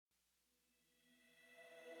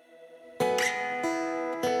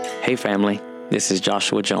Hey family, this is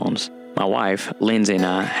Joshua Jones. My wife, Lindsay, and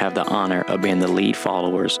I have the honor of being the lead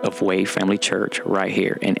followers of Wave Family Church right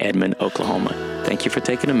here in Edmond, Oklahoma. Thank you for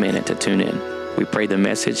taking a minute to tune in. We pray the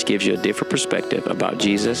message gives you a different perspective about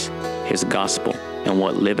Jesus, His gospel, and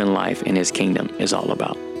what living life in His kingdom is all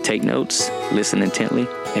about. Take notes, listen intently,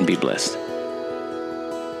 and be blessed. All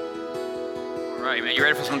right, man, you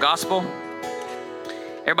ready for some gospel?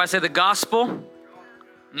 Everybody say the gospel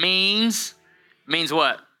means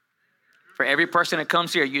what? For every person that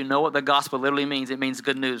comes here, you know what the gospel literally means. It means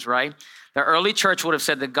good news, right? The early church would have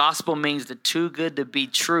said the gospel means the too good to be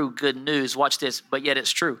true good news. Watch this, but yet it's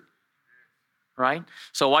true, right?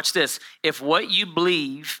 So watch this. If what you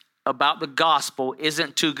believe about the gospel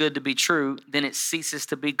isn't too good to be true, then it ceases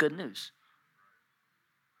to be good news.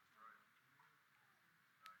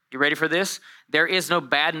 You ready for this? There is no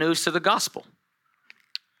bad news to the gospel.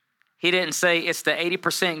 He didn't say it's the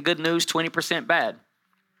 80% good news, 20% bad.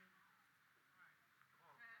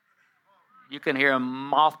 You can hear a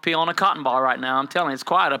moth pee on a cotton ball right now. I'm telling you, it's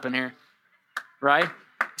quiet up in here, right?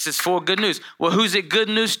 This is full good news. Well, who's it good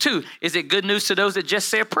news to? Is it good news to those that just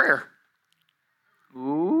say a prayer?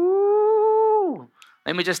 Ooh.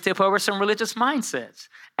 Let me just tip over some religious mindsets.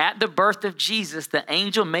 At the birth of Jesus, the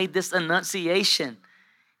angel made this annunciation.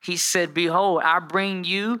 He said, behold, I bring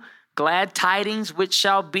you glad tidings, which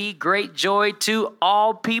shall be great joy to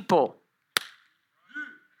all people.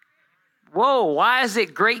 Whoa, why is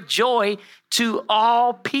it great joy to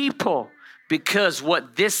all people? Because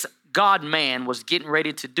what this God-man was getting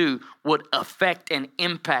ready to do would affect and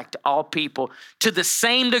impact all people to the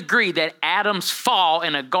same degree that Adam's fall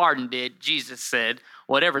in a garden did. Jesus said,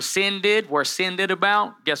 whatever sin did, where sin did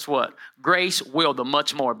abound, guess what? Grace will the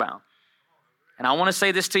much more abound. And I want to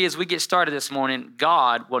say this to you as we get started this morning.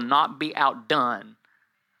 God will not be outdone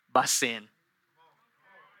by sin.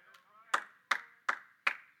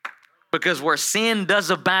 Because where sin does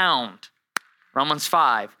abound, Romans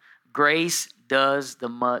 5, grace does the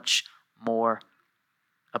much more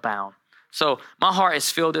abound. So my heart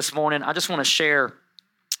is filled this morning. I just want to share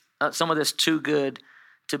some of this too good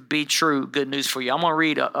to be true good news for you. I'm going to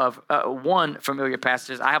read one familiar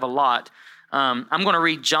passage. I have a lot. I'm going to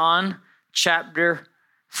read John chapter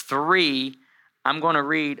 3. I'm going to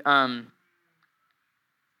read, I'll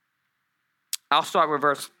start with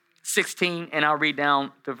verse 16 and I'll read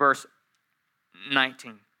down to verse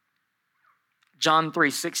 19. John 3,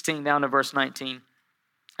 16 down to verse 19.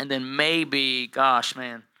 And then maybe, gosh,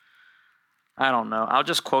 man, I don't know. I'll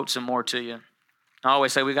just quote some more to you. I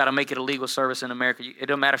always say we got to make it a legal service in America. It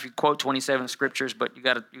doesn't matter if you quote 27 scriptures, but you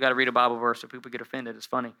got to read a Bible verse so people get offended. It's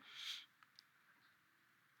funny.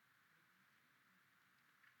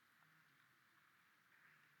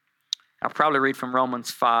 I'll probably read from Romans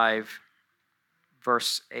 5,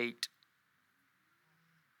 verse 8.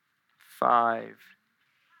 5,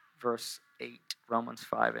 verse 8. Romans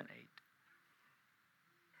 5 and 8.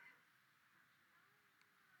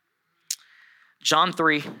 John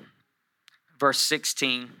 3, verse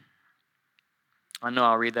 16. I know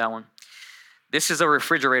I'll read that one. This is a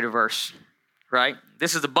refrigerator verse, right?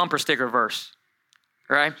 This is the bumper sticker verse,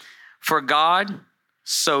 right? For God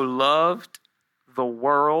so loved the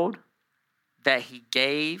world that he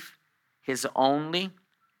gave his only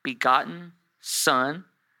begotten Son,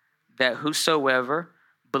 that whosoever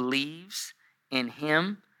believes in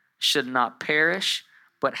him should not perish,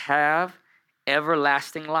 but have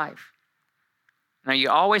everlasting life. Now, you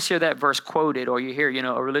always hear that verse quoted, or you hear,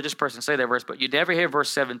 a religious person say that verse, but you never hear verse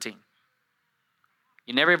 17.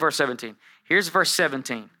 You never hear verse 17. Here's verse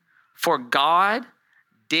 17. For God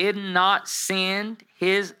did not send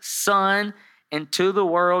his Son into the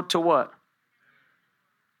world to what?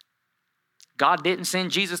 God didn't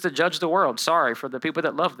send Jesus to judge the world. Sorry for the people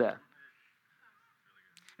that love that.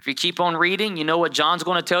 If you keep on reading, you know what John's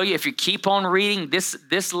going to tell you. If you keep on reading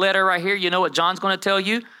this letter right here, you know what John's going to tell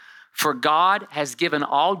you. For God has given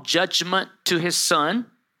all judgment to his Son.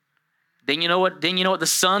 Then you know what the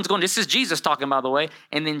Son's going to, this is Jesus talking, by the way.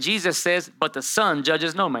 And then Jesus says, but the Son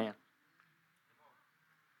judges no man.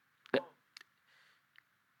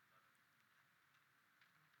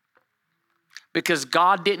 Because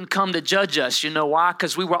God didn't come to judge us. You know why?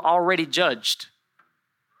 Because we were already judged.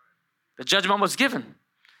 The judgment was given.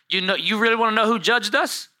 You really want to know who judged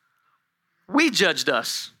us? We judged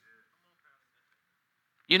us.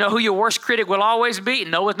 You know who your worst critic will always be?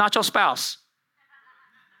 No, it's not your spouse.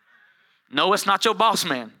 No, it's not your boss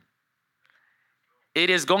man. It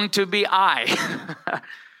is going to be I.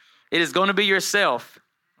 It is going to be yourself.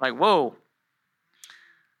 Like, whoa.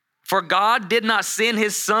 For God did not send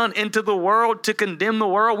his Son into the world to condemn the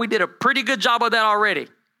world. We did a pretty good job of that already.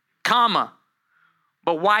 Comma.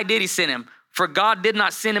 But why did he send him? For God did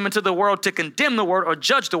not send him into the world to condemn the world or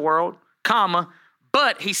judge the world, comma,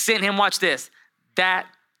 but he sent him, watch this, that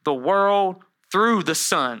the world through the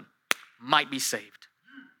Son might be saved.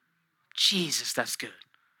 Jesus, that's good.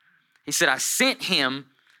 He said, I sent him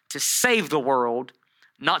to save the world,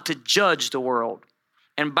 not to judge the world.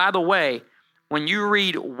 And by the way, when you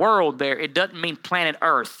read world there, it doesn't mean planet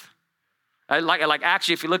Earth. Like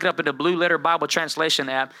actually, if you look it up in the Blue Letter Bible Translation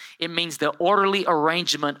app, it means the orderly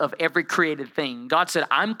arrangement of every created thing. God said,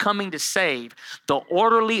 I'm coming to save the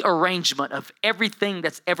orderly arrangement of everything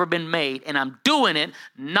that's ever been made. And I'm doing it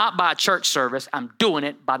not by a church service. I'm doing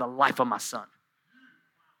it by the life of my Son.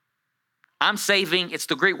 I'm saving, it's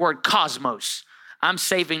the Greek word cosmos. I'm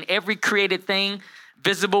saving every created thing,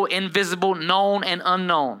 visible, invisible, known, and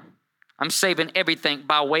unknown. I'm saving everything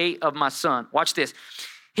by way of my Son. Watch this.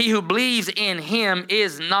 He who believes in him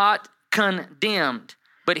is not condemned,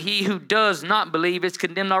 but he who does not believe is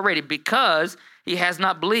condemned already because he has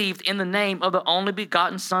not believed in the name of the only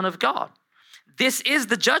begotten Son of God. This is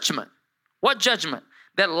the judgment. What judgment?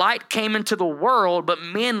 That light came into the world, but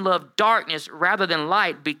men loved darkness rather than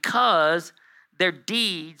light because their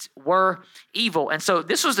deeds were evil. And so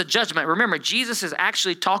this was the judgment. Remember, Jesus is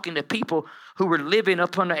actually talking to people who were living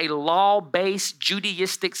upon a law-based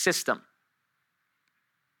Judaistic system.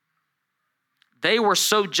 They were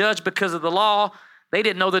so judged because of the law, they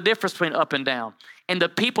didn't know the difference between up and down. And the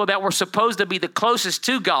people that were supposed to be the closest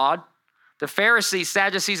to God, the Pharisees,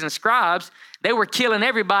 Sadducees, and scribes, they were killing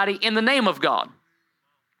everybody in the name of God.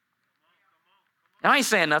 Now, I ain't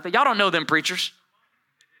saying nothing. Y'all don't know them preachers.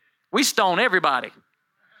 We stone everybody.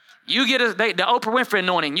 You get the Oprah Winfrey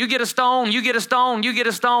anointing. You get a stone, you get a stone, you get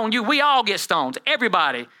a stone. We all get stones.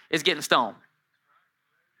 Everybody is getting stoned.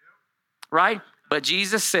 Right? But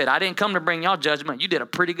Jesus said, I didn't come to bring y'all judgment. You did a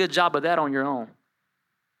pretty good job of that on your own.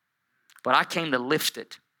 But I came to lift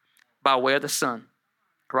it by way of the Son.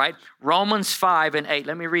 Right? Romans 5 and 8.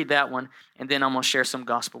 Let me read that one, and then I'm going to share some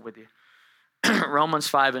gospel with you. Romans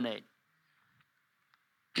 5 and 8.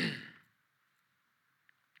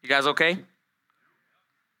 You guys okay?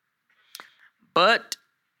 But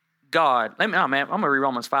God, I'm going to read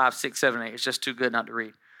Romans 5, 6, 7, 8. It's just too good not to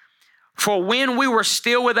read. For when we were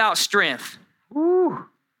still without strength,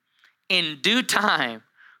 in due time,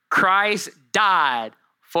 Christ died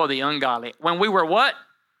for the ungodly. When we were what?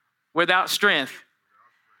 Without strength.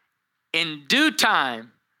 In due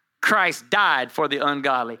time, Christ died for the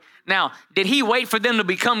ungodly. Now, did he wait for them to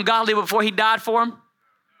become godly before he died for them?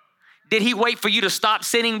 Did he wait for you to stop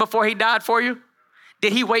sinning before he died for you?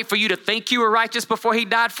 Did he wait for you to think you were righteous before he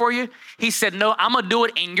died for you? He said, no, I'm going to do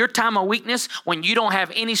it in your time of weakness when you don't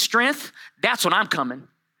have any strength. That's when I'm coming.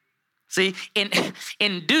 See,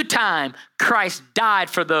 in due time, Christ died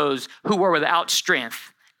for those who were without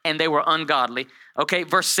strength and they were ungodly. Okay,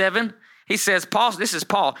 verse 7, he says, Paul, this is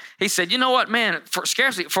Paul. He said, you know what, man, for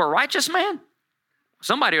a righteous man,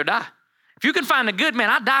 somebody will die. If you can find a good man,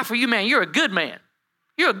 I'll die for you, man. You're a good man.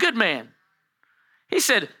 You're a good man. He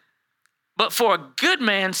said, but for a good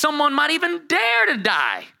man, someone might even dare to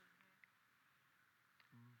die.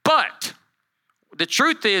 But the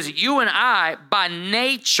truth is, you and I, by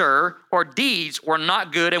nature or deeds, were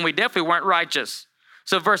not good, and we definitely weren't righteous.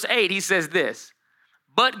 So verse 8, he says this,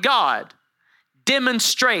 but God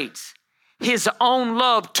demonstrates his own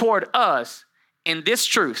love toward us in this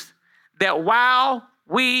truth, that while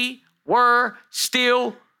we were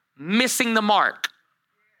still missing the mark,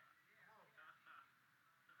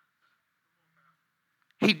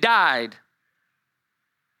 he died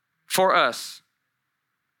for us.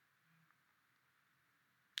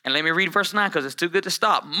 And let me read verse 9 because it's too good to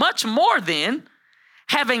stop. Much more then,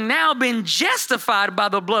 having now been justified by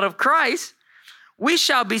the blood of Christ, we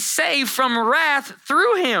shall be saved from wrath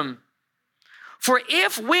through him. For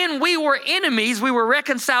if when we were enemies, we were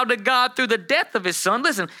reconciled to God through the death of his Son.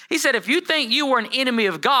 Listen, he said, if you think you were an enemy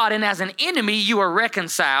of God and as an enemy you were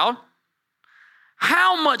reconciled,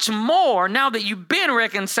 how much more, now that you've been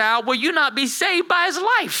reconciled, will you not be saved by his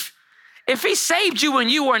life? If he saved you when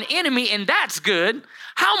you were an enemy and that's good,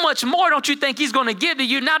 how much more don't you think he's going to give to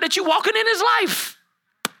you now that you're walking in his life?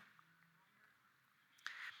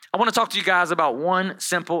 I want to talk to you guys about one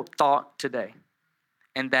simple thought today,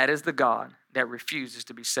 and that is the God that refuses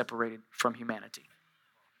to be separated from humanity.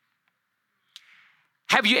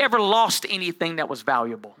 Have you ever lost anything that was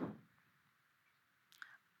valuable?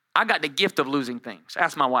 I got the gift of losing things.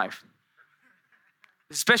 Ask my wife.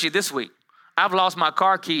 Especially this week. I've lost my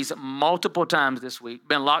car keys multiple times this week.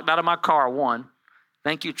 Been locked out of my car one.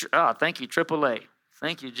 Thank you, AAA.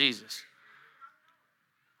 Thank you, Jesus.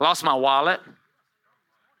 Lost my wallet.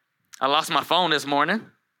 I lost my phone this morning.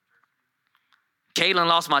 Caitlin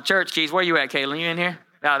lost my church keys. Where you at, Caitlin? You in here?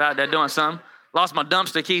 Out there doing something. Lost my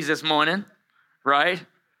dumpster keys this morning, right?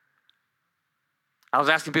 I was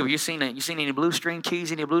asking people, you seen any blue string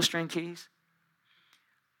keys? Any blue string keys?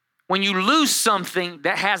 When you lose something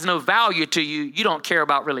that has no value to you, you don't care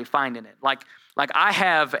about really finding it. Like I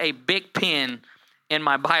have a big pen in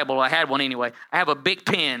my Bible. I had one anyway. I have a big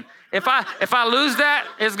pen. If I lose that,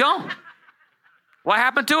 it's gone. What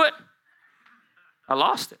happened to it? I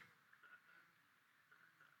lost it.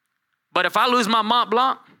 But if I lose my Mont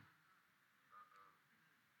Blanc,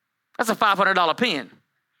 that's a $500 pen.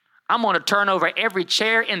 I'm going to turn over every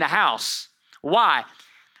chair in the house. Why?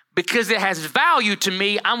 Because it has value to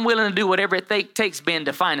me. I'm willing to do whatever it takes, Ben,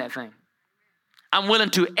 to find that thing. I'm willing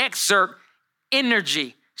to exert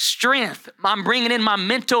energy, strength. I'm bringing in my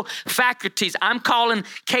mental faculties. I'm calling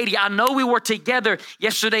Katie. I know we were together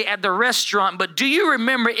yesterday at the restaurant, but do you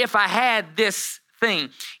remember if I had this thing?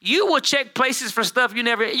 You will check places for stuff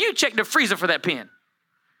you check the freezer for that pen.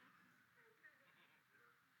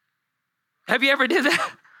 Have you ever did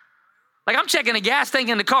that? Like I'm checking a gas tank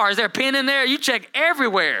in the car. Is there a pen in there? You check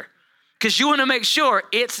everywhere because you want to make sure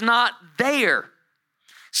it's not there.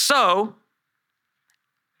 So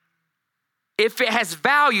if it has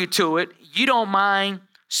value to it, you don't mind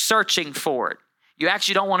searching for it. You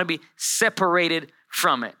actually don't want to be separated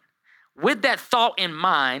from it. With that thought in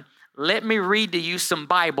mind, let me read to you some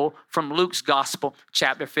Bible from Luke's Gospel,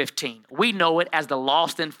 chapter 15. We know it as the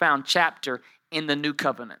lost and found chapter in the New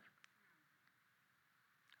Covenant.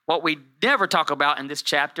 What we never talk about in this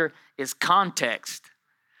chapter is context,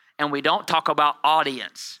 and we don't talk about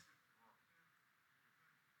audience.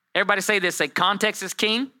 Everybody say this, say context is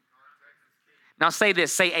king. Now say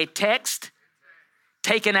this, say a text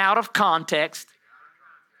taken out of context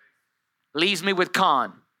leaves me with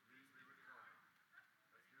con.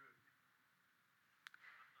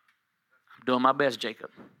 I'm doing my best, Jacob.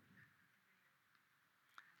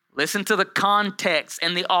 Listen to the context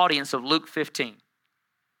and the audience of Luke 15.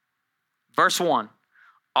 Verse 1,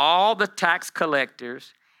 all the tax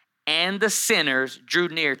collectors and the sinners drew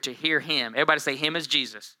near to hear him. Everybody say him is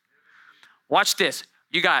Jesus. Watch this.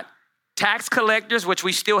 You got tax collectors, which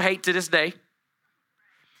we still hate to this day.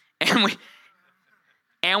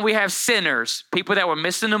 And we have sinners, people that were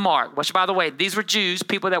missing the mark. Which, by the way, these were Jews,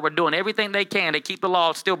 people that were doing everything they can to keep the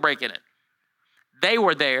law, still breaking it. They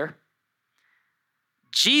were there.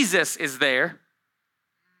 Jesus is there.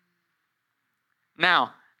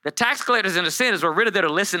 Now, the tax collectors and the sinners were really there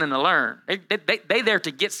to listen and to learn. They there to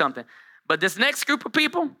get something. But this next group of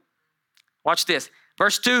people, watch this.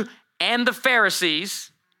 Verse 2, and the Pharisees,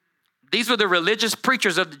 these were the religious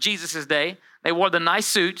preachers of Jesus' day. They wore the nice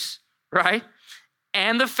suits, right?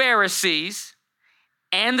 And the Pharisees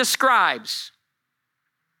and the scribes.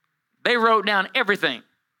 They wrote down everything,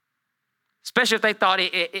 especially if they thought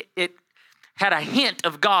it had a hint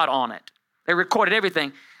of God on it. They recorded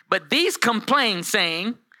everything. But these complained,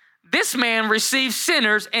 saying, this man receives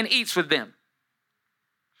sinners and eats with them.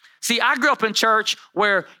 See, I grew up in church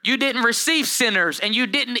where you didn't receive sinners and you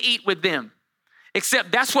didn't eat with them,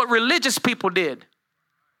 except that's what religious people did.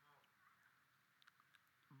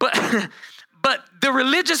 But the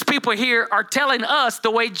religious people here are telling us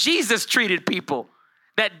the way Jesus treated people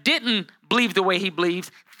that didn't believe the way he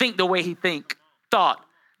believed, think the way he thought.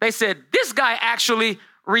 They said, this guy actually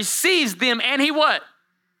receives them and he what?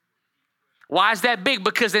 Why is that big?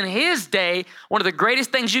 Because in his day, one of the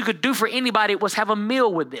greatest things you could do for anybody was have a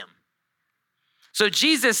meal with them. So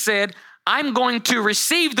Jesus said, I'm going to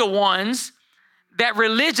receive the ones that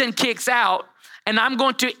religion kicks out, and I'm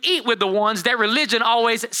going to eat with the ones that religion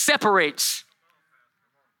always separates.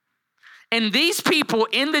 And these people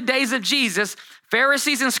in the days of Jesus,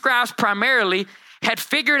 Pharisees and scribes primarily, had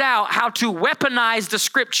figured out how to weaponize the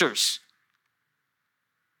scriptures.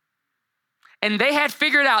 And they had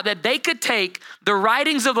figured out that they could take the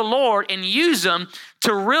writings of the Lord and use them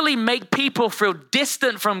to really make people feel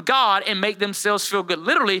distant from God and make themselves feel good.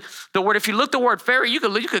 Literally, the word, if you look the word Pharisee, you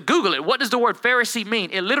could Google it. What does the word Pharisee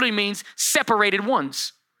mean? It literally means separated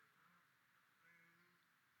ones.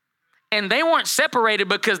 And they weren't separated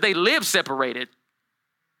because they lived separated.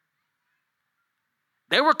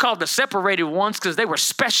 They were called the separated ones because they were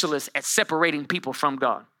specialists at separating people from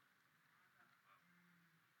God.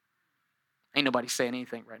 Ain't nobody saying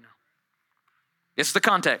anything right now. This is the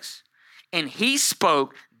context. And he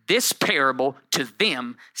spoke this parable to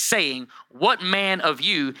them, saying, what man of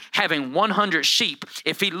you, having 100 sheep,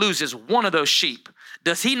 if he loses one of those sheep,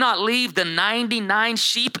 does he not leave the 99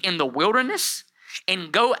 sheep in the wilderness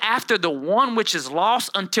and go after the one which is lost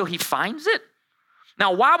until he finds it?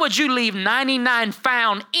 Now, why would you leave 99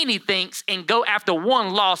 found anythings and go after one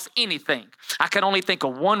lost anything? I can only think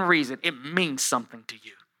of one reason. It means something to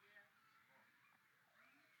you.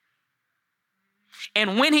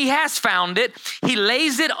 And when he has found it, he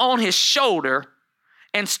lays it on his shoulder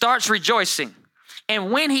and starts rejoicing.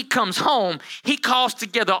 And when he comes home, he calls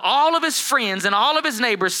together all of his friends and all of his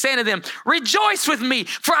neighbors, saying to them, rejoice with me,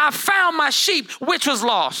 for I found my sheep, which was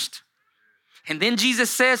lost. And then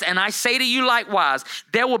Jesus says, and I say to you likewise,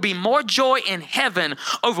 there will be more joy in heaven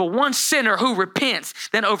over one sinner who repents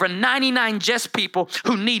than over 99 just people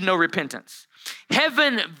who need no repentance.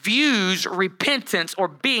 Heaven views repentance or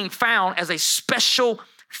being found as a special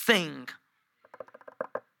thing.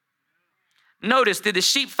 Notice, did the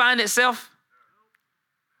sheep find itself?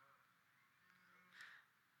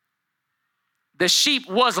 The sheep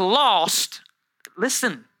was lost.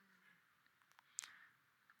 Listen.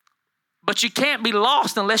 But you can't be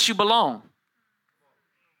lost unless you belong.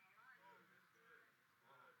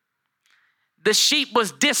 The sheep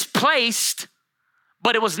was displaced,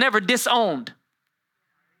 but it was never disowned.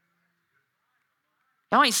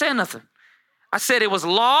 Y'all ain't saying nothing. I said it was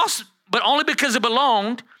lost, but only because it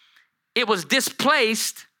belonged. It was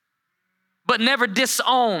displaced, but never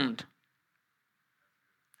disowned.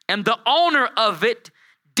 And the owner of it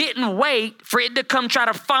didn't wait for it to come try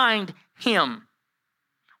to find him.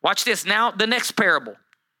 Watch this now, the next parable.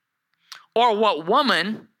 Or what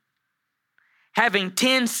woman, having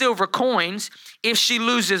 10 silver coins, if she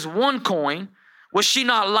loses one coin, will she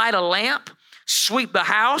not light a lamp, sweep the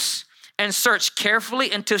house, and search carefully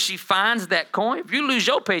until she finds that coin? If you lose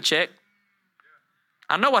your paycheck,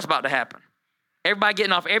 I know what's about to happen. Everybody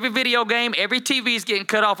getting off every video game, every TV is getting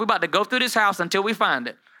cut off. We're about to go through this house until we find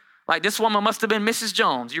it. Like this woman must have been Mrs.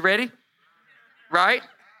 Jones. You ready? Right?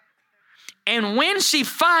 And when she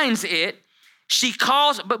finds it, she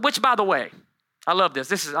calls, but which, by the way, I love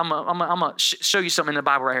this. I'm gonna show you something in the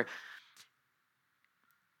Bible right here.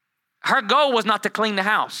 Her goal was not to clean the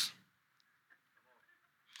house.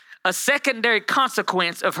 A secondary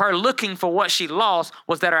consequence of her looking for what she lost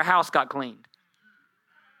was that her house got cleaned.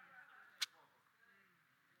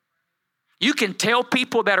 You can tell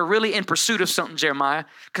people that are really in pursuit of something, Jeremiah,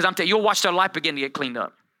 because I'm telling you, you'll watch their life begin to get cleaned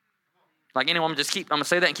up. Like anyone, I'm gonna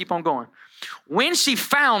say that and keep on going. When she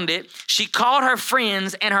found it, she called her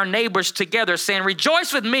friends and her neighbors together, saying,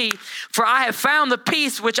 rejoice with me, for I have found the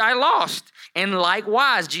piece which I lost. And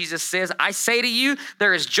likewise, Jesus says, I say to you,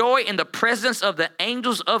 there is joy in the presence of the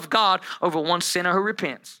angels of God over one sinner who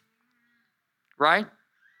repents. Right?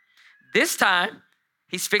 This time,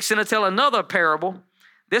 he's fixing to tell another parable.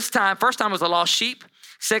 This time, first time it was a lost sheep.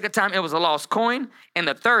 Second time, it was a lost coin. And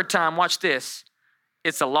the third time, watch this,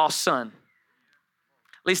 it's a lost son.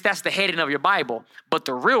 At least that's the heading of your Bible. But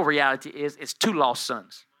the real reality is it's two lost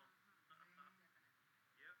sons.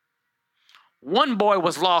 One boy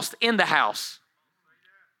was lost in the house.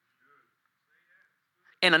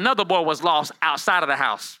 And another boy was lost outside of the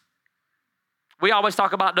house. We always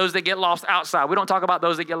talk about those that get lost outside. We don't talk about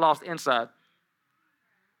those that get lost inside.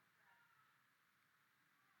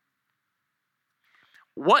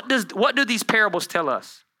 What do these parables tell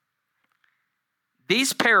us?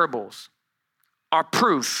 These parables are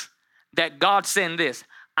proof that God said this.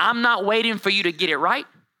 I'm not waiting for you to get it right.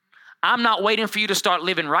 I'm not waiting for you to start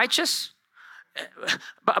living righteous.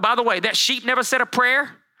 By the way, that sheep never said a prayer.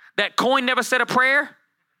 That coin never said a prayer.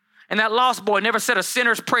 And that lost boy never said a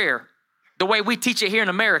sinner's prayer the way we teach it here in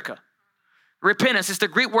America. Repentance is the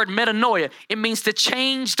Greek word metanoia. It means to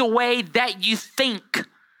change the way that you think.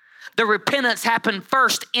 The repentance happened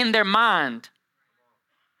first in their mind.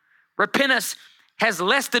 Repentance has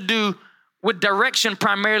less to do with direction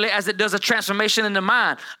primarily as it does a transformation in the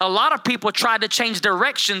mind. A lot of people try to change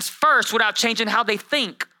directions first without changing how they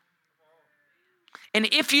think. And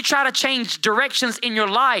if you try to change directions in your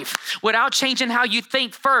life without changing how you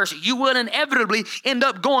think first, you will inevitably end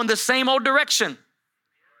up going the same old direction.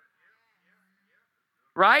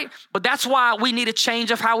 Right? But that's why we need a change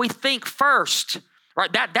of how we think first.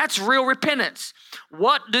 Right? That's real repentance.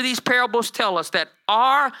 What do these parables tell us? That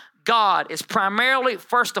our God is primarily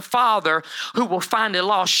first a father who will find a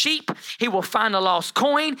lost sheep. He will find a lost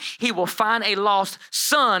coin. He will find a lost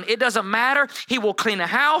son. It doesn't matter. He will clean a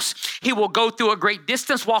house. He will go through a great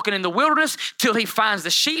distance walking in the wilderness till he finds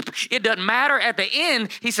the sheep. It doesn't matter. At the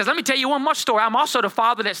end, he says, let me tell you one more story. I'm also the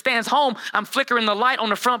father that stands home. I'm flickering the light on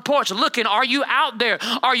the front porch looking. Are you out there?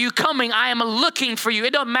 Are you coming? I am looking for you.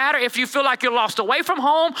 It doesn't matter if you feel like you're lost away from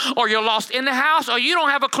home or you're lost in the house or you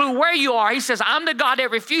don't have a clue where you are. He says, I'm the God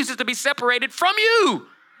that refuses to be separated from you.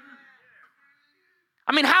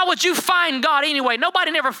 I mean, how would you find God anyway?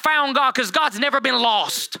 Nobody never found God because God's never been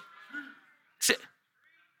lost.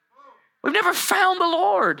 We've never found the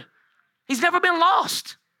Lord. He's never been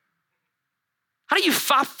lost. How do you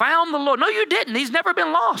found the Lord? No, you didn't. He's never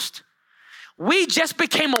been lost. We just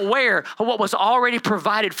became aware of what was already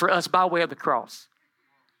provided for us by way of the cross.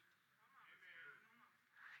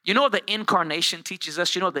 You know what the incarnation teaches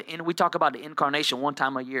us? You know, we talk about the incarnation one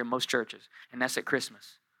time a year in most churches, and that's at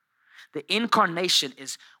Christmas. The incarnation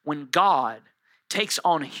is when God takes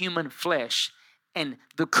on human flesh and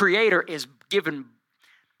the Creator is given,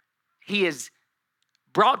 he is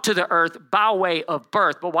brought to the earth by way of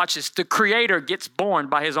birth. But watch this, the Creator gets born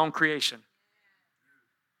by his own creation.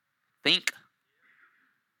 Think.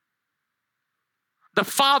 The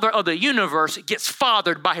Father of the universe gets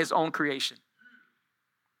fathered by his own creation.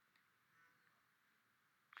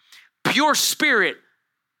 Pure spirit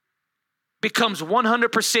becomes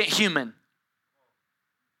 100% human.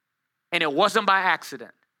 And it wasn't by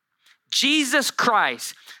accident. Jesus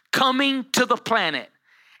Christ coming to the planet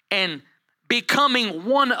and becoming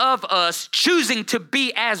one of us, choosing to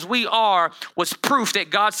be as we are, was proof that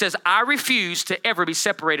God says, I refuse to ever be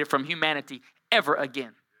separated from humanity ever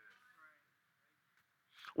again.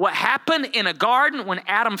 What happened in a garden when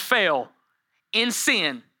Adam fell in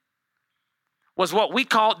sin was what we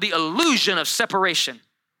call the illusion of separation.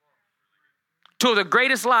 Two of the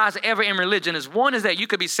greatest lies ever in religion is, one is that you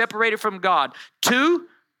could be separated from God. Two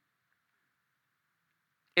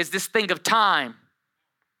is this thing of time.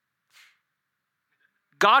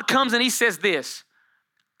 God comes and he says this,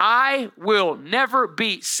 I will never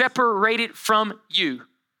be separated from you.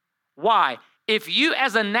 Why? If you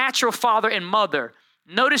as a natural father and mother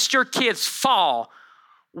noticed your kids fall,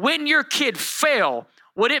 when your kid fell,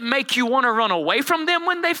 would it make you want to run away from them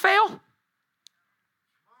when they fell?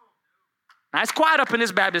 Now, it's quiet up in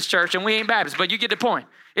this Baptist church, and we ain't Baptist, but you get the point.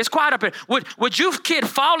 It's quiet up here. Would your kid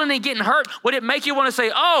falling and getting hurt, would it make you want to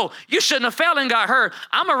say, oh, you shouldn't have fell and got hurt.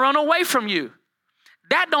 I'm going to run away from you.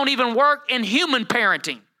 That don't even work in human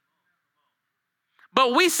parenting.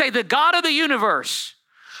 But we say the God of the universe,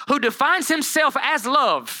 who defines himself as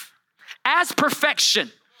love, as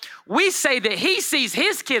perfection, we say that he sees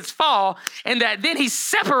his kids fall and that then he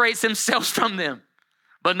separates himself from them.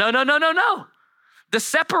 But no. The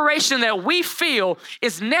separation that we feel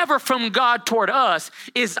is never from God toward us,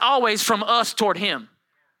 is always from us toward him.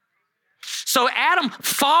 So Adam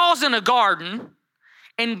falls in a garden,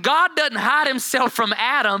 and God doesn't hide himself from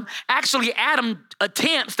Adam. Actually, Adam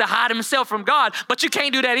attempts to hide himself from God, but you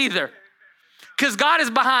can't do that either. Because God is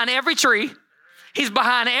behind every tree. He's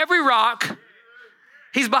behind every rock.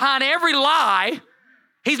 He's behind every lie.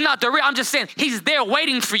 He's not the real. I'm just saying, he's there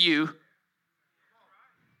waiting for you.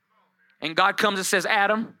 And God comes and says,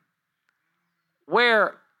 Adam,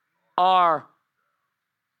 where are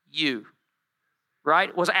you?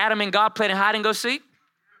 Right? Was Adam and God playing hide and go seek?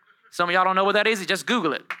 Some of y'all don't know what that is. Just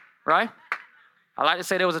Google it, right? I like to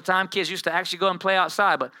say there was a time kids used to actually go and play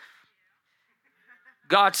outside, but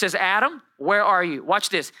God says, Adam, where are you? Watch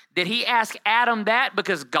this. Did he ask Adam that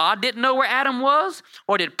because God didn't know where Adam was?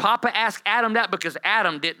 Or did Papa ask Adam that because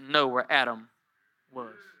Adam didn't know where Adam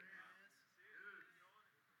was?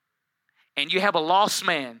 And you have a lost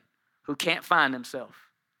man who can't find himself.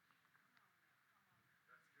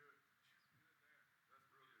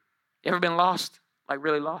 You ever been lost? Like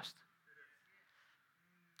really lost?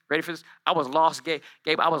 Ready for this? I was lost, Gabe.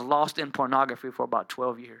 I was lost in pornography for about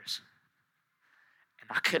 12 years. And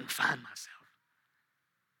I couldn't find myself.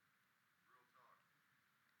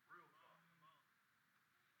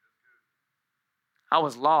 I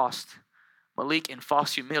was lost, Malik, in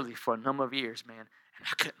false humility for a number of years, man. And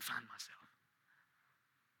I couldn't find myself.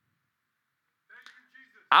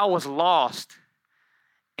 I was lost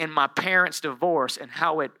in my parents' divorce and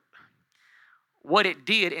what it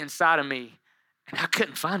did inside of me, and I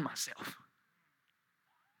couldn't find myself.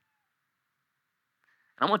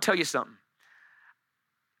 And I'm going to tell you something.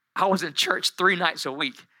 I was in church 3 nights a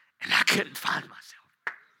week, and I couldn't find myself.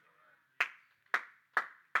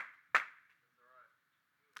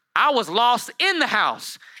 I was lost in the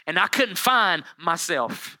house, and I couldn't find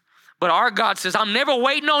myself. But our God says, I'm never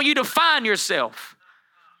waiting on you to find yourself.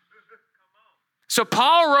 So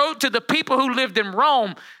Paul wrote to the people who lived in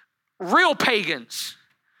Rome, real pagans.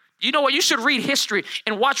 You know what? You should read history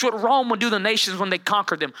and watch what Rome would do to the nations when they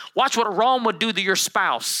conquered them. Watch what Rome would do to your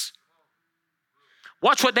spouse.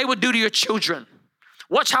 Watch what they would do to your children.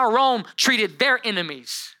 Watch how Rome treated their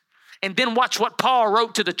enemies. And then watch what Paul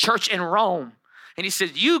wrote to the church in Rome. And he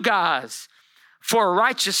said, you guys, for a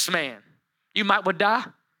righteous man, you would die.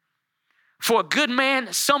 For a good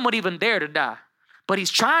man, some would even dare to die. But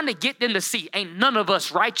he's trying to get them to see, ain't none of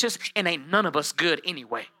us righteous and ain't none of us good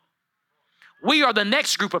anyway. We are the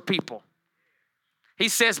next group of people. He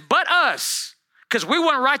says, but us, because we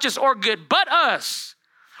weren't righteous or good, but us,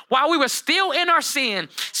 while we were still in our sin,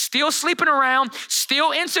 still sleeping around,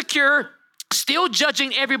 still insecure, still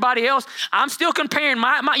judging everybody else. I'm still comparing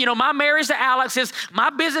my marriage to Alex's, my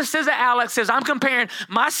businesses to Alex's. I'm comparing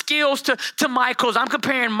my skills to Michael's. I'm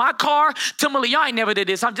comparing my car to Malia. Y'all ain't never did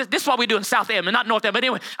this. This is what we do in South Edmond, not North Edmond. But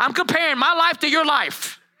anyway, I'm comparing my life to your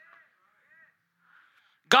life.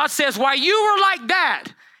 God says, while you were like that,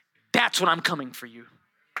 that's when I'm coming for you.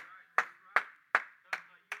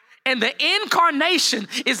 And the incarnation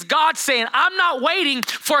is God saying, I'm not waiting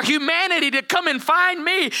for humanity to come and find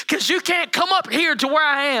me because you can't come up here to where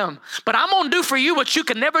I am. But I'm going to do for you what you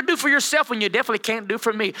can never do for yourself and you definitely can't do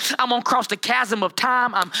for me. I'm going to cross the chasm of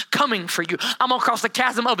time. I'm coming for you. I'm going to cross the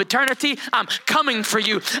chasm of eternity. I'm coming for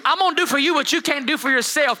you. I'm going to do for you what you can't do for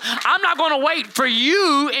yourself. I'm not going to wait for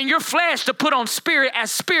you and your flesh to put on spirit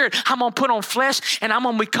as spirit. I'm going to put on flesh and I'm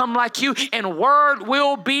going to become like you. And word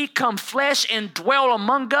will become flesh and dwell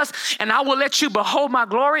among us. And I will let you behold my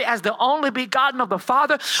glory as the only begotten of the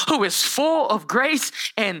Father who is full of grace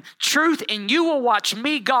and truth. And you will watch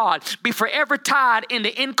me, God, be forever tied in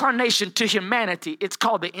the incarnation to humanity. It's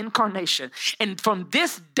called the incarnation. And from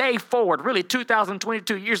this day forward, really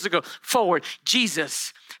 2022 years ago forward,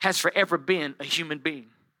 Jesus has forever been a human being.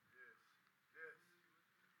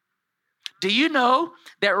 Do you know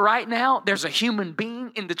that right now there's a human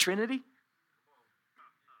being in the Trinity?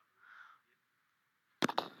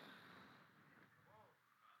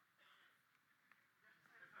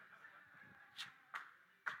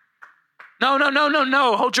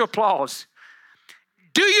 No. Hold your applause.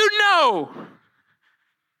 Do you know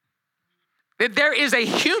that there is a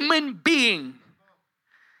human being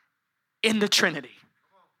in the Trinity?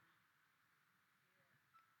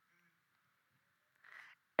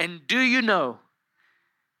 And do you know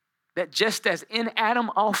that just as in Adam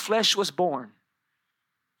all flesh was born,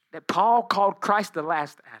 that Paul called Christ the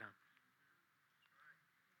last Adam?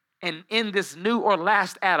 And in this new or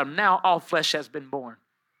last Adam, now all flesh has been born.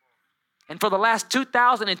 And for the last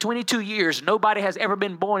 2,022 years, nobody has ever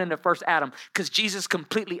been born in the first Adam because Jesus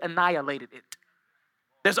completely annihilated it.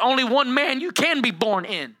 There's only one man you can be born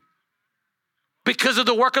in because of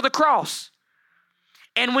the work of the cross.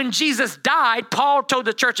 And when Jesus died, Paul told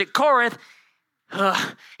the church at Corinth,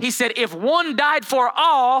 he said, if one died for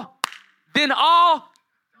all, then all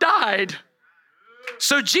died.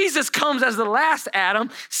 So Jesus comes as the last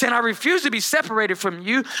Adam, saying, I refuse to be separated from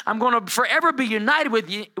you. I'm going to forever be united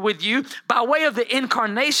with you. By way of the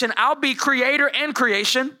incarnation, I'll be creator and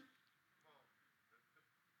creation.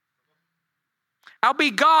 I'll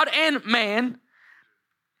be God and man.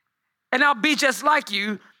 And I'll be just like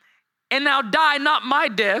you. And I'll die not my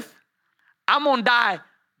death. I'm going to die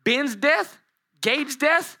Ben's death, Gabe's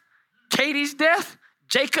death, Katie's death,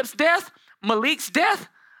 Jacob's death, Malik's death,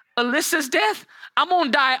 Alyssa's death. I'm going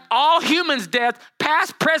to die all humans' death,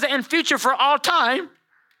 past, present, and future for all time.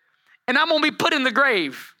 And I'm going to be put in the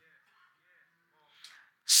grave.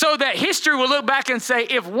 So that history will look back and say,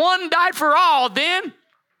 if one died for all, then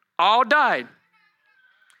all died.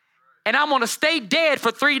 And I'm going to stay dead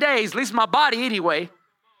for 3 days, at least my body anyway.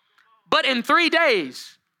 But in 3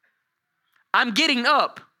 days, I'm getting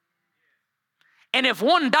up. And if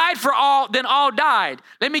one died for all, then all died.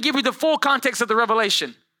 Let me give you the full context of the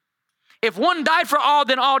revelation. If one died for all,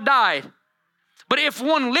 then all died. But if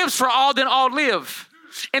one lives for all, then all live.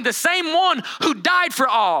 And the same one who died for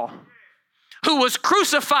all, who was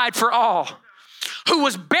crucified for all, who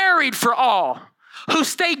was buried for all, who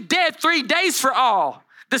stayed dead 3 days for all,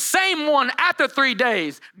 the same one after 3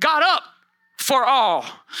 days got up for all,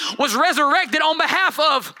 was resurrected on behalf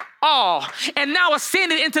of all, and now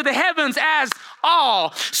ascended into the heavens as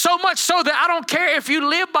all. So much so that I don't care if you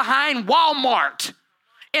live behind Walmart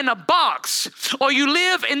in a box, or you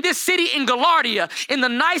live in this city in Galardia, in the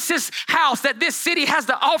nicest house that this city has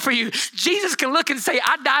to offer you. Jesus can look and say,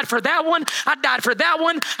 I died for that one. I died for that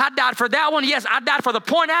one. I died for that one. Yes, I died for the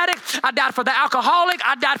porn addict. I died for the alcoholic.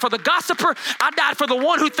 I died for the gossiper. I died for the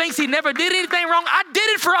one who thinks he never did anything wrong. I did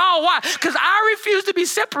it for all. Why? Because I refuse to be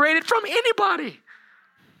separated from anybody.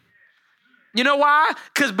 You know why?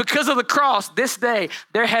 Because of the cross, this day,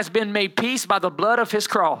 there has been made peace by the blood of his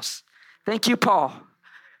cross. Thank you, Paul.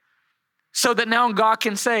 So that now God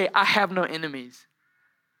can say, I have no enemies.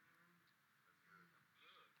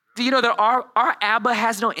 Do you know that our Abba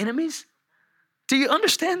has no enemies? Do you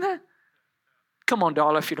understand that? Come on,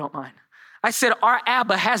 darling, if you don't mind. I said our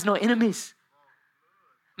Abba has no enemies.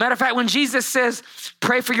 Matter of fact, when Jesus says,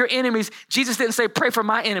 pray for your enemies, Jesus didn't say, pray for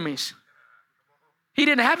my enemies. He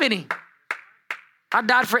didn't have any. I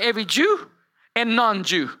died for every Jew and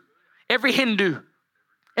non-Jew, every Hindu,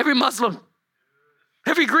 every Muslim.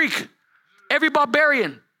 every Greek, every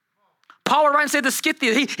barbarian. Paul would write and say the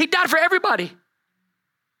Scythians, he died for everybody.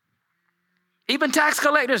 Even tax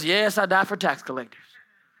collectors. Yes, I died for tax collectors.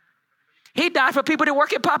 He died for people that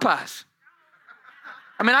work at Popeyes.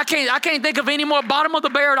 I mean, I can't think of any more bottom of the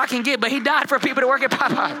barrel I can get, but he died for people that work at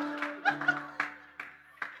Popeyes.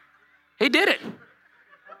 He did it.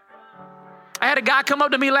 I had a guy come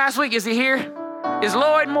up to me last week. Is he here? Is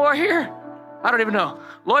Lloyd Moore here? I don't even know.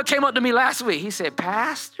 Lloyd came up to me last week. He said,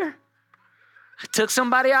 Pastor, I took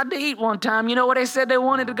somebody out to eat one time. You know where they said they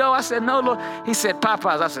wanted to go? I said, no, Lord. He said,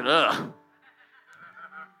 Popeyes. I said, ugh.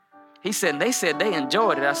 He said, they said they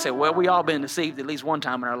enjoyed it. I said, well, we all been deceived at least one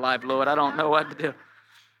time in our life, Lord. I don't know what to do.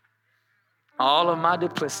 All of my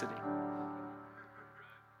duplicity.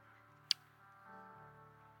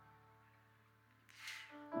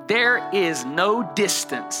 There is no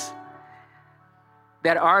distance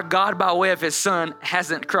that our God, by way of his son,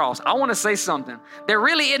 hasn't crossed. I want to say something. There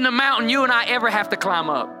really isn't a mountain you and I ever have to climb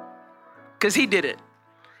up, because he did it.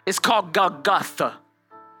 It's called Golgotha.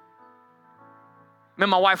 Me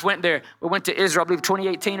and my wife went there. We went to Israel, I believe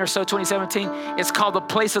 2018 or so, 2017. It's called the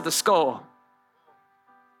place of the skull.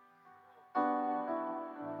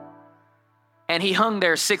 And he hung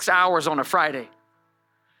there 6 hours on a Friday.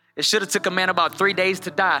 It should have took a man about 3 days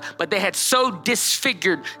to die, but they had so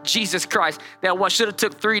disfigured Jesus Christ that what should have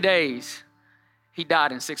took 3 days, he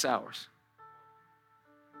died in 6 hours.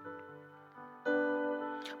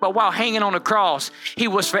 But while hanging on the cross, he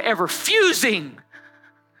was forever fusing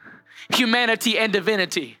humanity and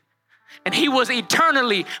divinity. And he was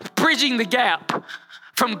eternally bridging the gap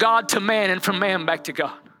from God to man and from man back to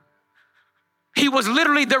God. He was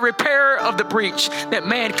literally the repairer of the breach that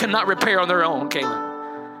man could not repair on their own, Caleb.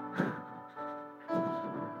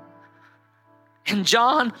 And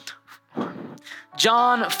John,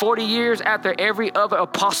 40 years after every other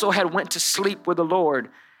apostle had went to sleep with the Lord,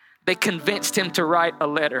 they convinced him to write a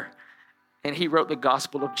letter. And he wrote the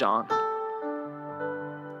Gospel of John.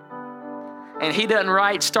 And he doesn't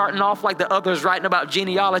write starting off like the others writing about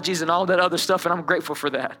genealogies and all that other stuff, and I'm grateful for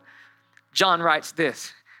that. John writes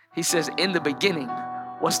this. He says, in the beginning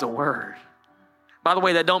was the Word. By the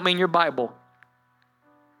way, that don't mean your Bible.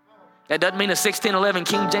 That doesn't mean a 1611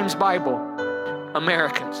 King James Bible.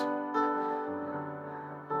 Americans.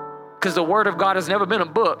 Because the Word of God has never been a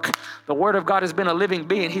book. The Word of God has been a living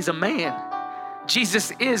being. He's a man.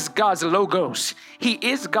 Jesus is God's logos. He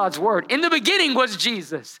is God's Word. In the beginning was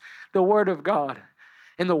Jesus, the Word of God.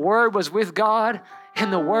 And the Word was with God,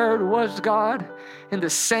 and the Word was God, and the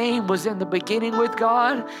same was in the beginning with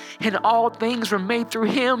God, and all things were made through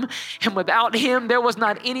him, and without him there was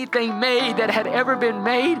not anything made that had ever been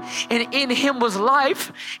made, and in him was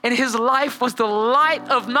life, and his life was the light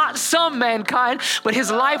of not some mankind, but his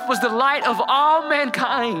life was the light of all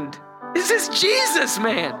mankind. This is Jesus,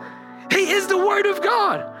 man. He is the Word of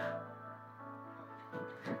God.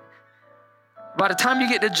 By the time you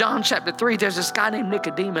get to John chapter 3, there's this guy named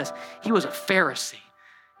Nicodemus. He was a Pharisee.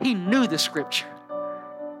 He knew the scripture.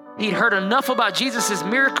 He'd heard enough about Jesus'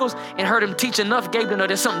 miracles and heard him teach enough, gave to know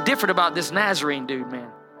there's something different about this Nazarene dude, man.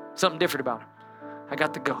 Something different about him. I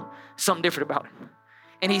got to go. Something different about him.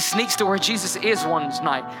 And he sneaks to where Jesus is one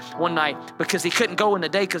night because he couldn't go in the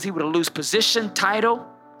day because he would lose position, title.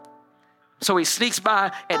 So he sneaks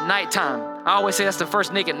by at nighttime. I always say that's the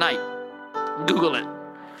first Nick at night. Google it.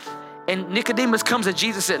 And Nicodemus comes to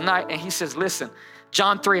Jesus at night and he says, listen,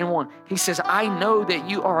 John 3:1, he says, I know that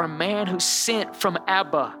you are a man who's sent from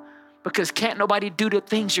Abba, because can't nobody do the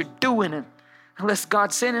things you're doing unless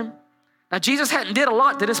God sent him. Now, Jesus hadn't did a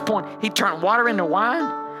lot to this point. He turned water into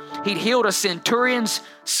wine. He'd healed a centurion's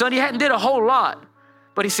son. He hadn't did a whole lot.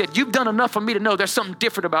 But he said, you've done enough for me to know there's something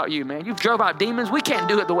different about you, man. You've drove out demons. We can't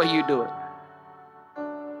do it the way you do it.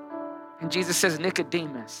 And Jesus says,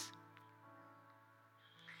 Nicodemus,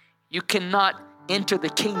 you cannot enter the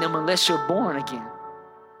kingdom unless you're born again.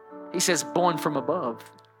 He says, born from above.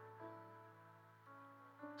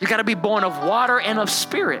 You got to be born of water and of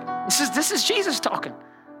spirit. This is Jesus talking.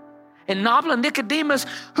 And Nabla Nicodemus,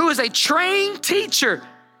 who is a trained teacher,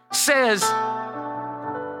 says,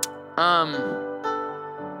 I'm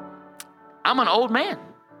an old man.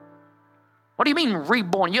 What do you mean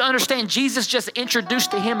reborn? You understand Jesus just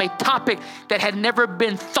introduced to him a topic that had never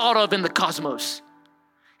been thought of in the cosmos.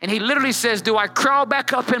 And he literally says, do I crawl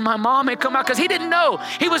back up in my mom and come out? Because he didn't know.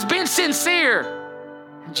 He was being sincere.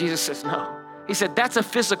 And Jesus says, no. He said, that's a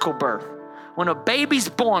physical birth. When a baby's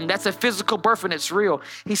born, that's a physical birth and it's real.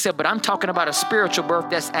 He said, but I'm talking about a spiritual birth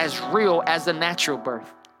that's as real as the natural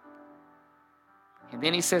birth. And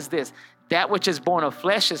then he says this, that which is born of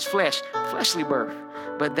flesh is flesh, fleshly birth.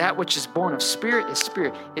 But that which is born of spirit is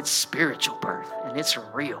spirit. It's spiritual birth, and it's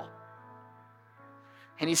real.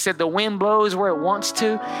 And he said, the wind blows where it wants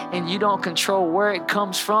to, and you don't control where it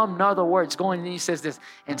comes from, nor the where it's going. And he says this,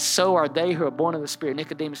 and so are they who are born of the Spirit.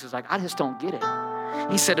 Nicodemus is like, I just don't get it.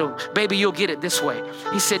 He said, oh, baby, you'll get it this way.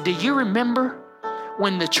 He said, do you remember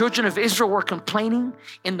when the children of Israel were complaining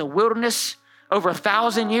in the wilderness over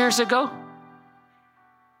 1,000 years ago?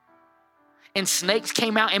 And snakes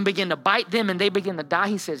came out and began to bite them, and they began to die.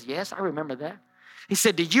 He says, yes, I remember that. He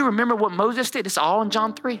said, did you remember what Moses did? It's all in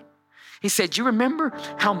John 3. He said, you remember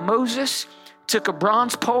how Moses took a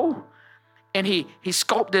bronze pole and he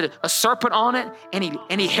sculpted a serpent on it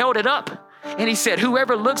and he held it up. And he said,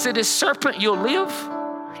 whoever looks at this serpent, you'll live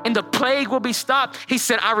and the plague will be stopped. He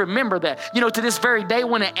said, I remember that. You know, to this very day,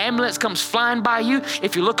 when an ambulance comes flying by you,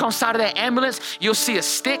 if you look on the side of that ambulance, you'll see a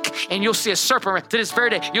stick and you'll see a serpent. To this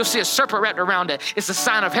very day, you'll see a serpent wrapped around it. It's a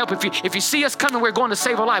sign of help. If you see us coming, we're going to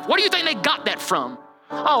save a life. What do you think they got that from?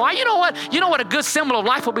 Oh, you know what? You know what a good symbol of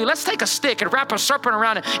life will be? Let's take a stick and wrap a serpent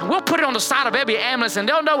around it, and we'll put it on the side of every ambulance, and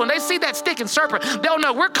they'll know when they see that stick and serpent, they'll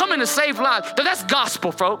know we're coming to save lives. That's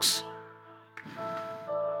gospel, folks.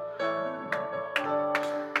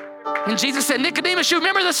 And Jesus said, Nicodemus, you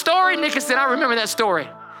remember the story? Nicodemus said, I remember that story.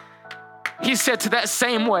 He said, to that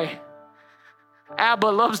same way, Abba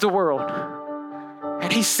loves the world,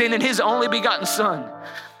 and he's sending his only begotten son,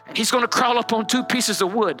 and he's going to crawl up on 2 pieces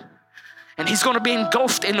of wood. And he's going to be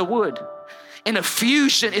engulfed in the wood. And a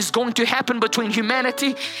fusion is going to happen between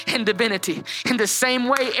humanity and divinity. In the same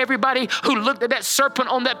way, everybody who looked at that serpent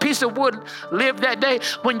on that piece of wood lived that day.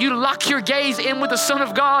 When you lock your gaze in with the Son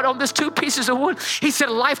of God on these 2 pieces of wood, he said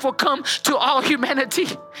life will come to all humanity.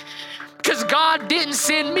 Because God didn't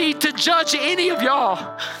send me to judge any of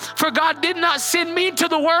y'all. For God did not send me to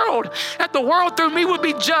the world, that the world through me would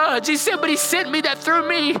be judged. He said, but he sent me that through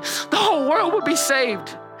me, the whole world would be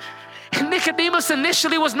saved. And Nicodemus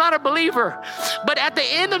initially was not a believer. But at the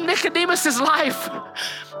end of Nicodemus's life,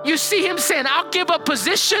 you see him saying, I'll give up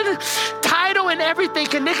position, title, and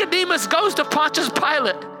everything. And Nicodemus goes to Pontius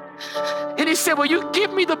Pilate. And he said, will you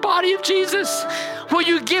give me the body of Jesus? Will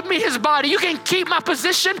you give me his body? You can keep my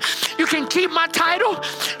position. You can keep my title.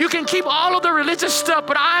 You can keep all of the religious stuff.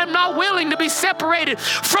 But I am not willing to be separated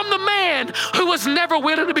from the man who was never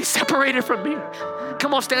willing to be separated from me.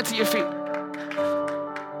 Come on, stand to your feet.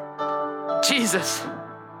 Jesus,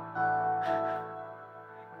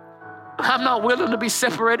 I'm not willing to be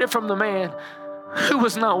separated from the man who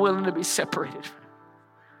was not willing to be separated.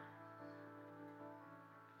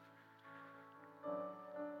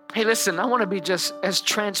 Hey, listen, I want to be just as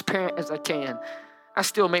transparent as I can. I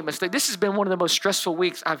still make mistakes. This has been one of the most stressful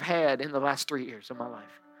weeks I've had in the last 3 years of my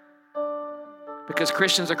life. Because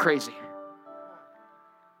Christians are crazy.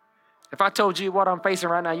 If I told you what I'm facing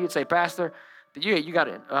right now, you'd say, Pastor, you got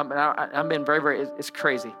it. I've been very, it's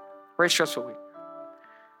crazy. Very stressful week.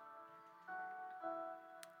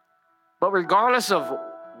 But regardless of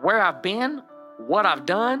where I've been, what I've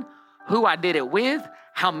done, who I did it with,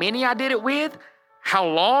 how many I did it with, how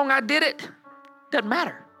long I did it, doesn't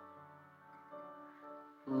matter.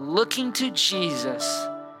 Looking to Jesus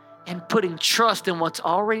and putting trust in what's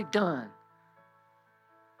already done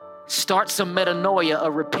starts a metanoia, a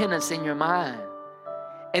repentance in your mind.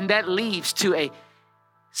 And that leads to a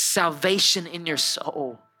salvation in your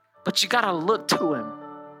soul. But you got to look to him.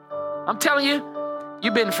 I'm telling you,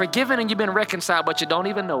 you've been forgiven and you've been reconciled, but you don't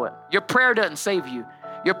even know it. Your prayer doesn't save you.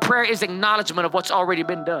 Your prayer is acknowledgement of what's already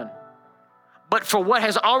been done. But for what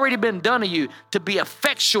has already been done to you to be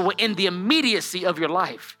effectual in the immediacy of your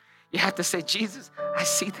life, you have to say, Jesus, I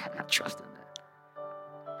see that and I trust in that.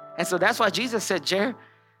 And so that's why Jesus said, Jared,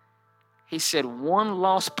 he said, one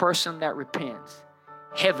lost person that repents,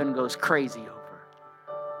 heaven goes crazy over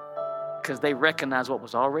because they recognize what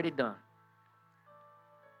was already done.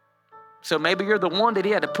 So maybe you're the one that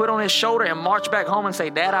he had to put on his shoulder and march back home and say,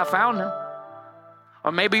 Dad, I found him.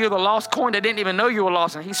 Or maybe you're the lost coin that didn't even know you were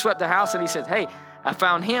lost, and he swept the house and he said, hey, I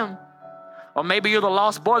found him. Or maybe you're the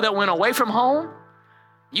lost boy that went away from home.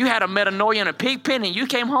 You had a metanoia in a pig pen and you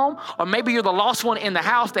came home. Or maybe you're the lost one in the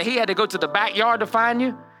house that he had to go to the backyard to find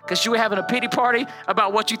you because you were having a pity party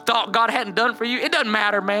about what you thought God hadn't done for you. It doesn't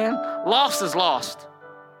matter, man. Lost is lost.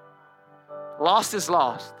 Lost is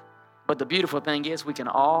lost. But the beautiful thing is we can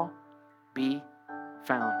all be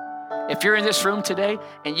found. If you're in this room today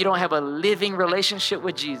and you don't have a living relationship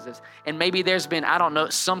with Jesus, and maybe there's been, I don't know,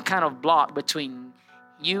 some kind of block between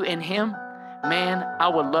you and him, man, I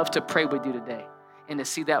would love to pray with you today and to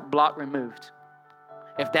see that block removed.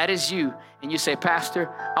 If that is you and you say, Pastor,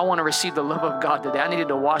 I want to receive the love of God today. I need it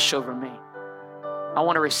to wash over me. I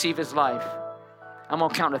want to receive his life. I'm going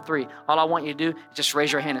to count to 3. All I want you to do is just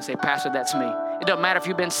raise your hand and say, Pastor, that's me. It doesn't matter if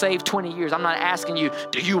you've been saved 20 years. I'm not asking you,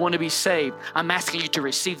 do you want to be saved? I'm asking you to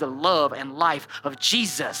receive the love and life of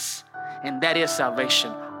Jesus. And that is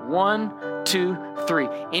salvation. 1, 2, 3.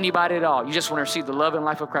 Anybody at all? You just want to receive the love and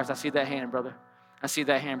life of Christ. I see that hand, brother. I see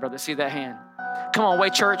that hand, brother. I see that hand. Come on, Way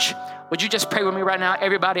Church. Would you just pray with me right now?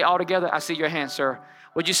 Everybody all together. I see your hand, sir.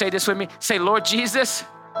 Would you say this with me? Say, Lord Jesus,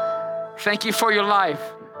 thank you for your life.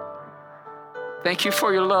 Thank you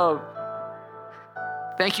for your love.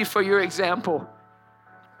 Thank you for your example.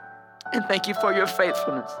 And thank you for your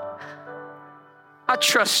faithfulness. I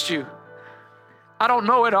trust you. I don't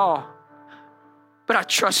know it all, but I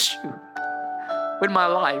trust you with my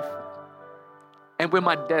life and with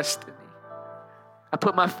my destiny. I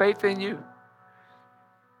put my faith in you.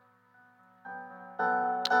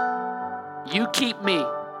 You keep me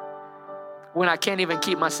when I can't even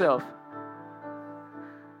keep myself.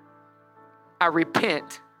 I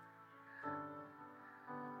repent.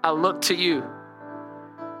 I look to you.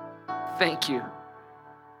 Thank you.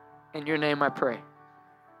 In your name I pray.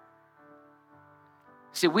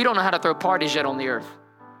 See, we don't know how to throw parties yet on the earth.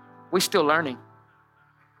 We're still learning.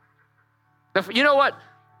 You know what?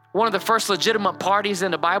 One of the first legitimate parties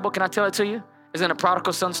in the Bible, can I tell it to you, is in the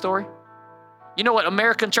prodigal son story. You know what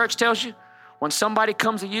American church tells you? When somebody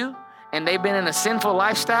comes to you and they've been in a sinful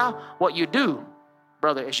lifestyle, what you do,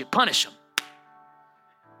 brother, is you punish them.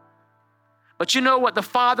 But you know what the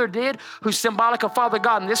father did, who's symbolic of Father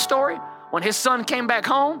God in this story? When his son came back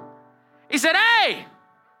home, he said, hey,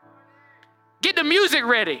 get the music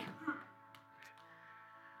ready.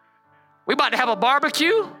 We about to have a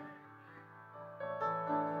barbecue.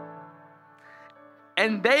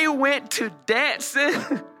 And they went to dancing.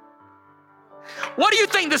 What do you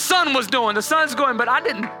think the son was doing? The son's going, but I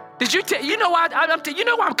didn't. Did you tell? You know why you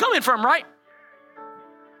know where I'm coming from, right?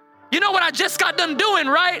 You know what I just got done doing,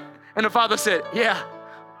 right? And the father said, yeah,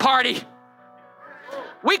 party.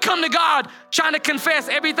 We come to God trying to confess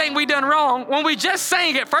everything we done wrong when we just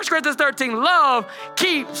sang it. 1 Corinthians 13, love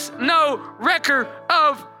keeps no record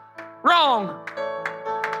of wrong,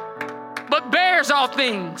 but bears all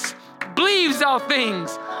things, believes all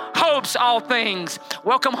things, hopes all things.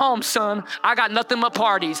 Welcome home, son. I got nothing but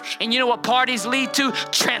parties. And you know what parties lead to?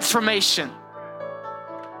 Transformation.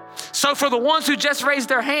 So for the ones who just raised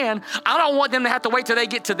their hand, I don't want them to have to wait till they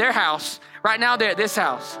get to their house. Right now, they're at this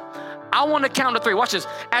house. I want to count to 3. Watch this.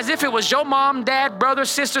 As if it was your mom, dad, brother,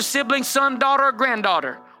 sister, sibling, son, daughter, or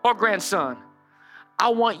granddaughter, or grandson. I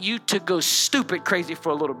want you to go stupid crazy for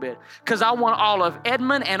a little bit, because I want all of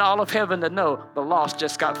Edmond and all of heaven to know the lost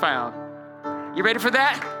just got found. You ready for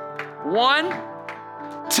that? 1,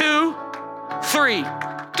 2, 3.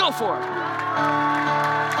 Go for it.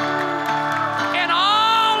 And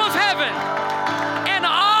all of heaven, and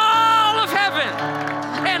all of heaven,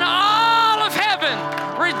 and all of heaven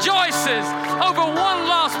rejoices over one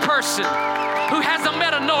lost person who has a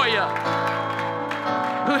metanoia.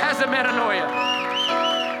 Who has a metanoia.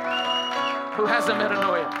 Who has a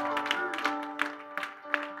metanoia.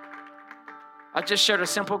 I just shared a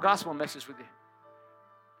simple gospel message with you.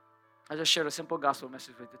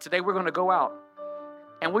 Today we're going to go out,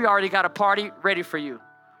 and we already got a party ready for you.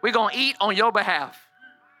 We're going to eat on your behalf.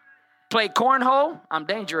 Play cornhole, I'm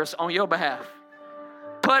dangerous, on your behalf.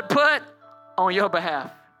 Putt on your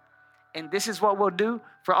behalf. And this is what we'll do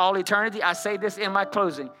for all eternity. I say this in my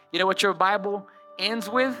closing. You know what your Bible ends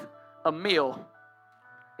with? A meal.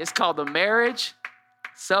 It's called the marriage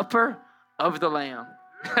supper of the Lamb.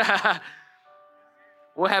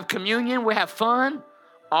 We'll have communion, we'll have fun,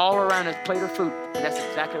 all around a plate of food. And that's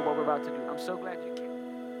exactly what we're about to do. I'm so glad you came.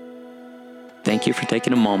 Thank you for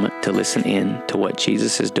taking a moment to listen in to what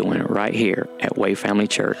Jesus is doing right here at Way Family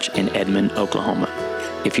Church in Edmond, Oklahoma.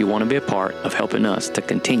 If you want to be a part of helping us to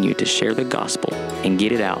continue to share the gospel and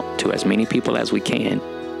get it out to as many people as we can,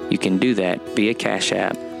 you can do that via Cash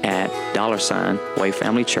App at $Way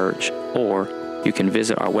Family Church, or you can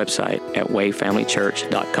visit our website at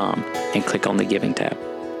wayfamilychurch.com and click on the Giving tab.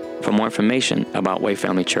 For more information about Way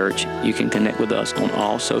Family Church, you can connect with us on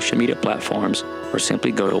all social media platforms or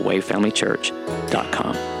simply go to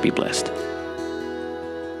wayfamilychurch.com. Be blessed.